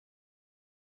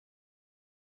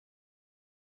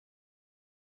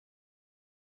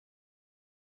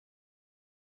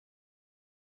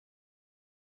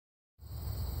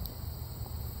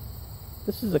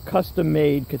This is a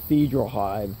custom-made cathedral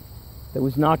hive that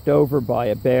was knocked over by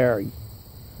a bear.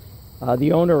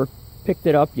 The owner picked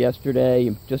it up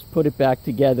yesterday, just put it back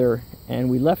together, and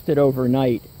we left it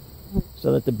overnight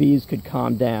so that the bees could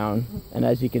calm down. And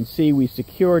as you can see, we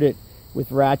secured it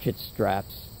with ratchet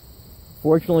straps.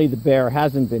 Fortunately, the bear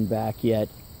hasn't been back yet,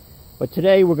 but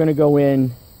today we're going to go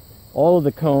in. All of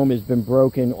the comb has been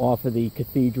broken off of the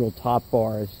cathedral top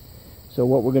bars. So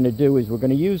what we're going to do is we're going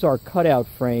to use our cutout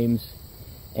frames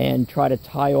and try to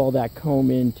tie all that comb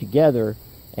in together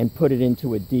and put it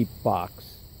into a deep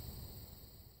box.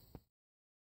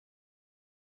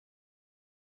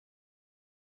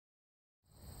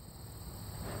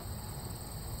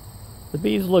 The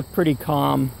bees look pretty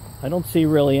calm. I don't see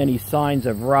really any signs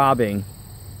of robbing,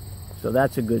 so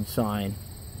that's a good sign.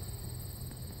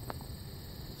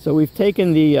 So we've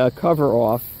taken the cover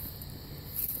off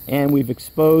and we've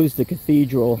exposed the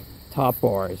cathedral top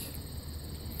bars.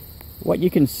 What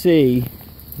you can see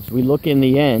as we look in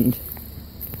the end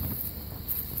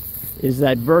is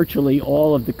that virtually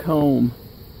all of the comb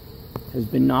has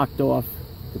been knocked off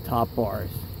the top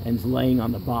bars and is laying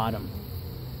on the bottom.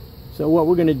 So what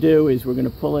we're going to do is we're going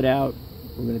to pull it out,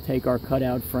 we're going to take our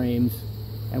cutout frames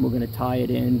and we're going to tie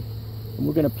it in, and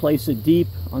we're going to place it deep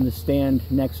on the stand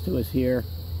next to us here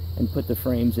and put the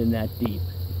frames in that deep.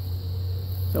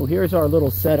 So here's our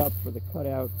little setup for the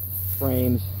cutout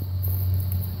frames.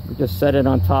 We just set it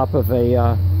on top of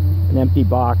an empty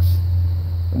box,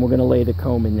 and we're going to lay the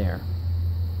comb in there.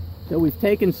 So we've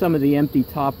taken some of the empty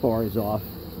top bars off.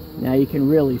 Now you can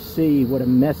really see what a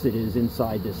mess it is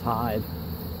inside this hive.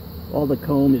 All the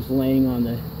comb is laying on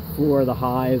the floor of the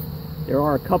hive. There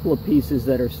are a couple of pieces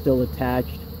that are still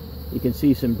attached. You can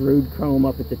see some brood comb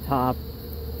up at the top,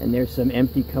 and there's some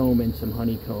empty comb and some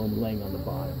honeycomb laying on the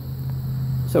bottom.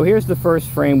 So here's the first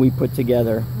frame we put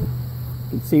together.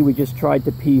 You can see we just tried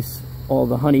to piece all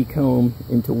the honeycomb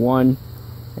into one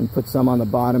and put some on the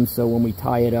bottom, so when we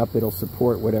tie it up it'll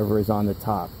support whatever is on the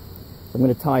top. So I'm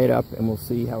going to tie it up and we'll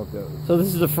see how it goes. So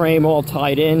this is the frame all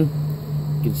tied in.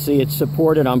 You can see it's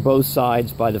supported on both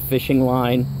sides by the fishing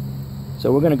line.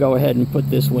 So we're going to go ahead and put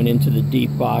this one into the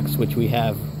deep box, which we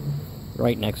have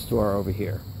right next door over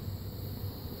here.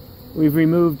 We've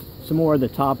removed some more of the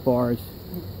top bars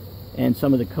and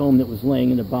some of the comb that was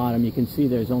laying in the bottom. You can see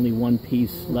there's only one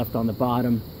piece left on the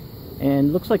bottom,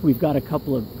 and looks like we've got a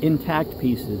couple of intact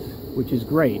pieces, which is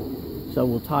great. So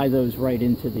we'll tie those right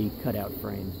into the cutout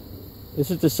frames.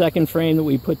 This is the second frame that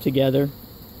we put together.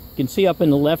 You can see up in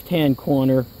the left-hand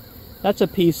corner, that's a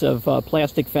piece of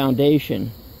plastic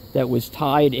foundation that was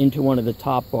tied into one of the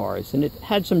top bars, and it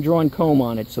had some drawn comb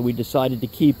on it, so we decided to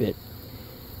keep it.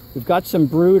 We've got some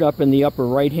brood up in the upper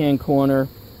right-hand corner,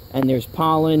 and there's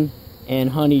pollen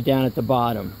and honey down at the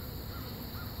bottom.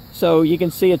 So you can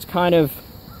see it's kind of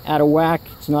out of whack.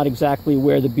 It's not exactly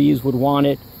where the bees would want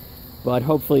it, but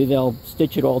hopefully they'll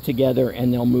stitch it all together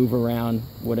and they'll move around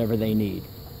whatever they need.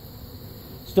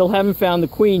 Still haven't found the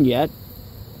queen yet,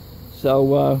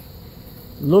 so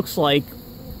looks like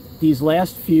these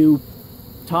last few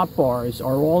top bars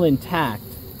are all intact,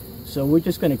 so we're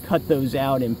just going to cut those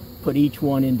out and put each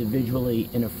one individually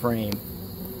in a frame,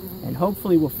 and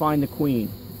hopefully we'll find the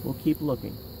queen. We'll keep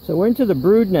looking. So we're into the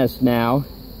brood nest now,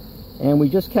 and we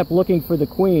just kept looking for the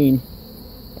queen,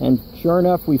 and sure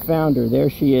enough we found her. There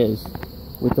she is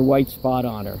with the white spot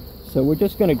on her. So we're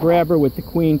just going to grab her with the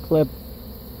queen clip.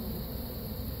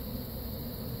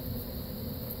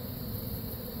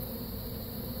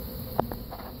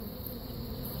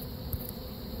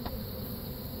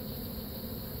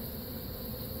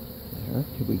 There.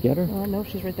 Did we get her? No,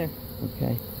 she's right there.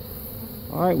 Okay.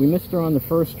 Alright, we missed her on the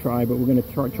first try, but we're going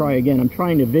to try again. I'm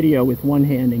trying to video with one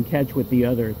hand and catch with the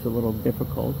other. It's a little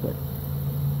difficult, but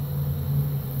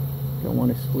don't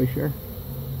want to squish her.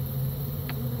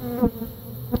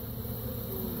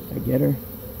 Did I get her?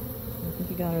 I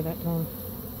think you got her that time.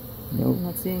 Nope. I'm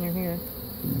not seeing her here.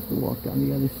 She must have walked on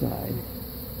the other side.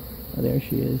 Oh, there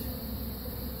she is.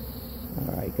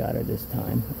 Alright, got her this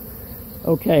time.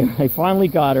 Okay, I finally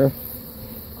got her.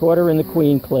 Caught her in the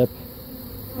queen clip.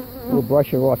 We'll brush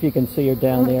her off. You can see her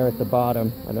down there at the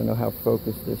bottom. I don't know how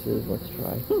focused this is. Let's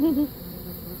try.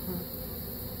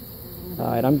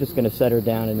 Alright, I'm just going to set her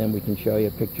down and then we can show you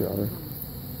a picture of her.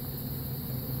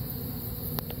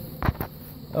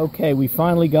 Okay, we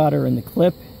finally got her in the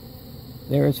clip.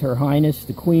 There's Her Highness,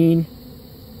 the Queen.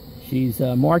 She's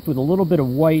marked with a little bit of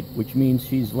white, which means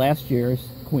she's last year's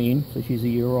queen, so she's a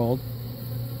year old.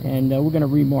 And we're going to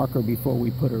remark her before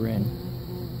we put her in.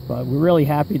 But we're really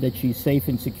happy that she's safe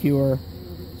and secure,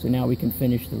 so now we can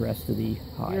finish the rest of the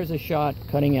hive. Here's a shot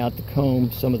cutting out the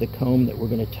comb, some of the comb that we're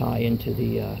going to tie into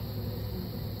the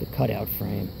the cutout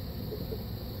frame.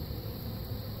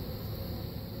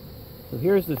 So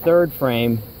here's the third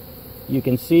frame. You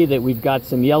can see that we've got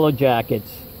some yellow jackets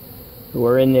who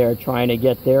are in there trying to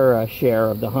get their share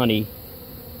of the honey.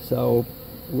 So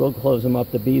we'll close them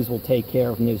up. The bees will take care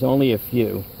of them. There's only a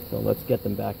few, so let's get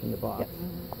them back in the box. Yep.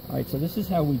 All right, so this is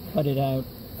how we cut it out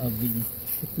of the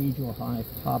Cathedral hive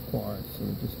top bars. So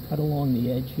we just cut along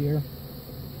the edge here.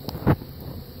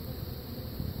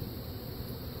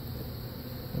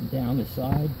 And down the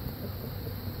side.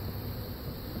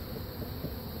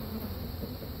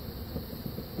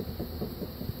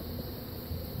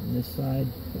 On this side,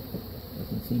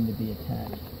 doesn't seem to be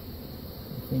attached.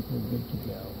 I think we're good to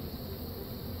go.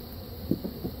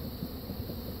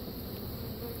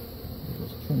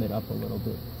 Just trim it up a little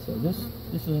bit. So this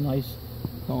is a nice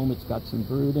comb. It's got some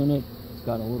brood in it. It's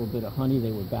got a little bit of honey.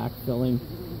 They were backfilling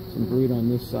some brood on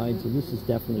this side. So this is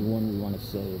definitely one we want to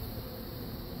save.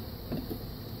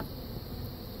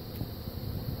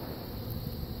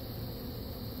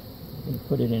 I'm going to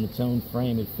put it in its own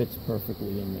frame. It fits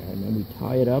perfectly in there. And then we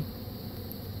tie it up.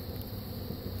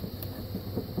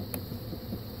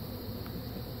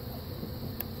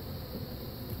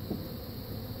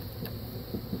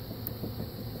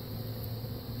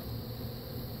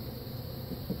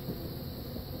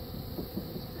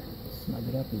 Snug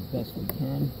it up as best we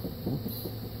can. Oops.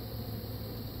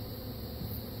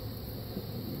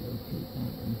 Rotate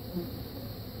that one.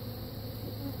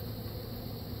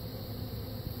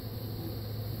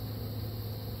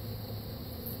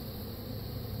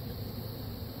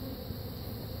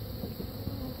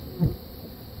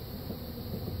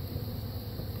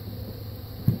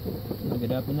 Snug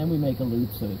it up, and then we make a loop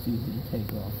so it's easy to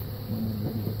take off when we're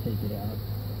ready to take it out.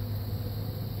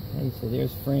 Okay, so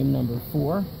there's frame number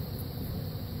 4.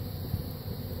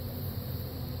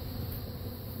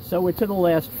 So we're to the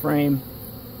last frame.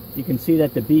 You can see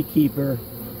that the beekeeper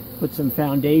put some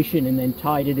foundation and then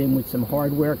tied it in with some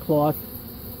hardware cloth.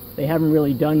 They haven't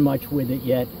really done much with it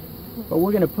yet, but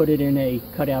we're going to put it in a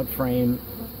cutout frame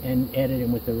and add it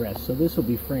in with the rest. So this will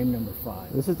be frame number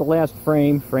 5. This is the last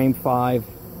frame, frame 5.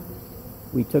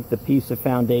 We took the piece of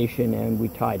foundation and we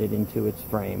tied it into its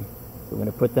frame. We're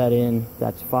going to put that in.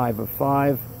 That's 5 of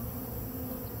 5.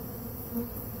 You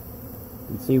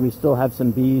can see we still have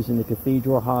some bees in the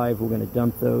Cathedral hive. We're going to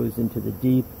dump those into the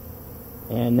deep.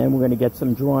 And then we're going to get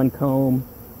some drawn comb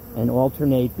and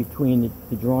alternate between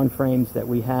the drawn frames that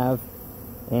we have.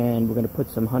 And we're going to put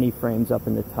some honey frames up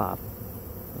in the top.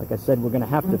 Like I said, we're going to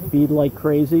have to feed like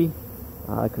crazy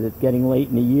because it's getting late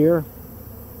in the year.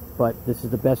 But this is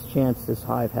the best chance this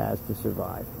hive has to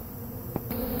survive.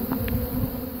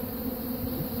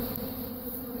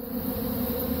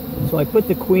 So I put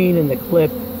the queen in the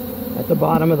clip at the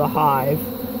bottom of the hive,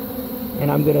 and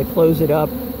I'm going to close it up.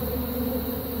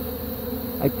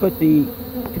 I put the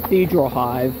Cathedral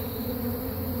hive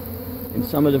and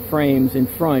some of the frames in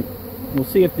front. We'll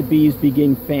see if the bees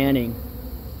begin fanning.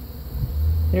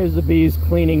 Here's the bees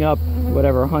cleaning up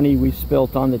whatever honey we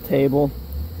spilt on the table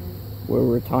where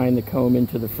we're tying the comb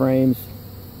into the frames.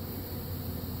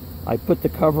 I put the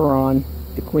cover on.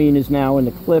 The queen is now in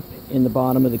the clip in the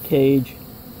bottom of the cage,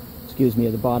 excuse me,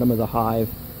 at the bottom of the hive.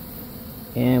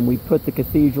 And we put the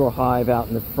Cathedral hive out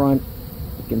in the front.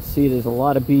 You can see there's a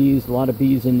lot of bees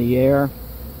in the air.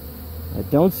 I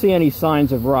don't see any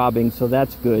signs of robbing, so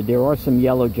that's good. There are some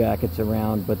yellow jackets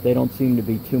around, but they don't seem to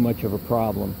be too much of a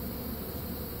problem.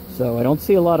 So I don't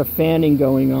see a lot of fanning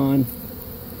going on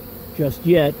just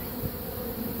yet,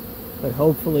 but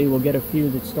hopefully we'll get a few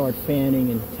that start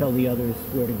fanning and tell the others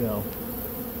where to go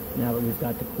now that we've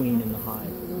got the queen in the hive.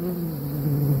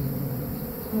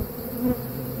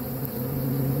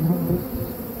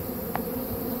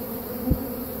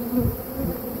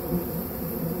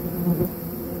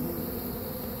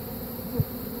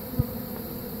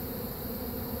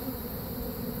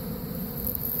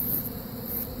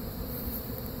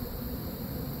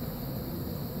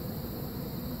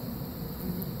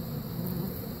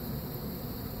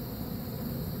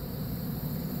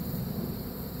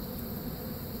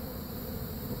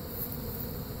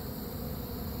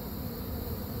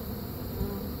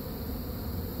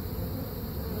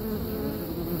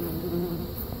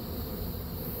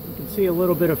 See a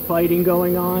little bit of fighting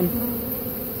going on.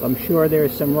 I'm sure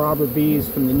there's some robber bees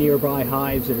from the nearby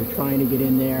hives that are trying to get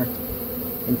in there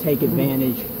and take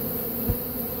advantage.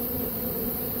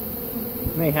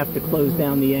 May have to close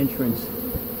down the entrance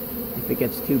if it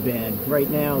gets too bad. Right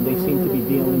now they seem to be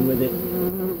dealing with it,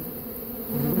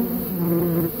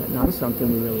 but not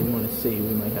something we really want to see.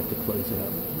 We might have to close it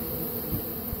up.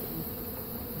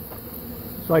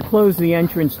 So I closed the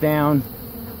entrance down.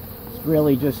 It's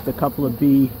really just a couple of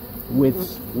bee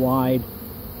widths wide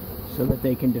so that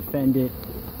they can defend it.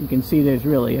 You can see there's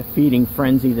really a feeding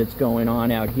frenzy that's going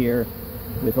on out here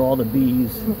with all the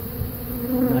bees,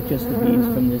 not just the bees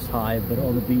from this hive, but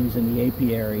all the bees in the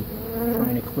apiary,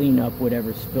 trying to clean up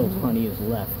whatever spilt honey is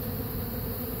left.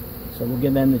 So we'll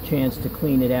give them the chance to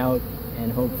clean it out,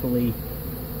 and hopefully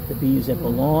the bees that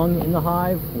belong in the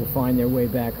hive will find their way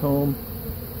back home,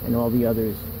 and all the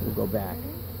others will go back.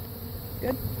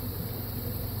 Good.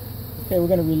 Okay, we're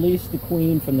going to release the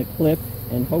queen from the clip,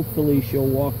 and hopefully she'll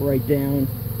walk right down.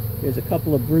 There's a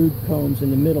couple of brood combs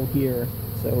in the middle here,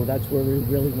 so that's where we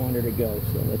really want her to go.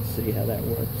 So let's see how that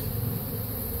works.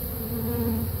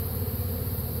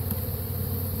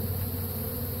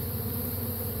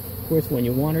 Of course, when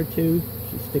you want her to,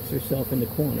 she sticks herself in the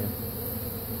corner.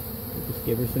 So just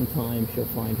give her some time, she'll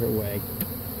find her way.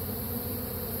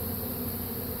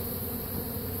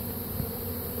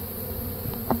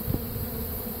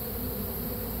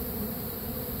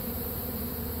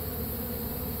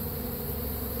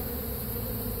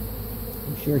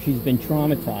 I'm sure she's been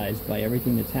traumatized by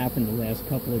everything that's happened the last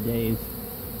couple of days.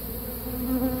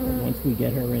 But once we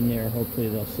get her in there, hopefully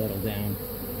they'll settle down.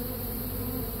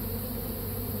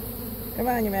 Come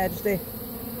on, Your Majesty.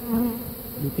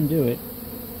 You can do it.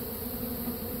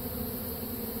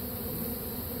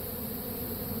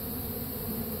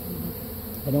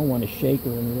 I don't want to shake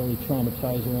her and really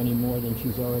traumatize her any more than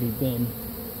she's already been.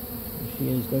 There she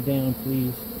is. Go down,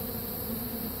 please.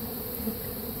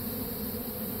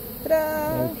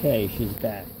 Ta-da! Okay, she's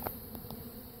back.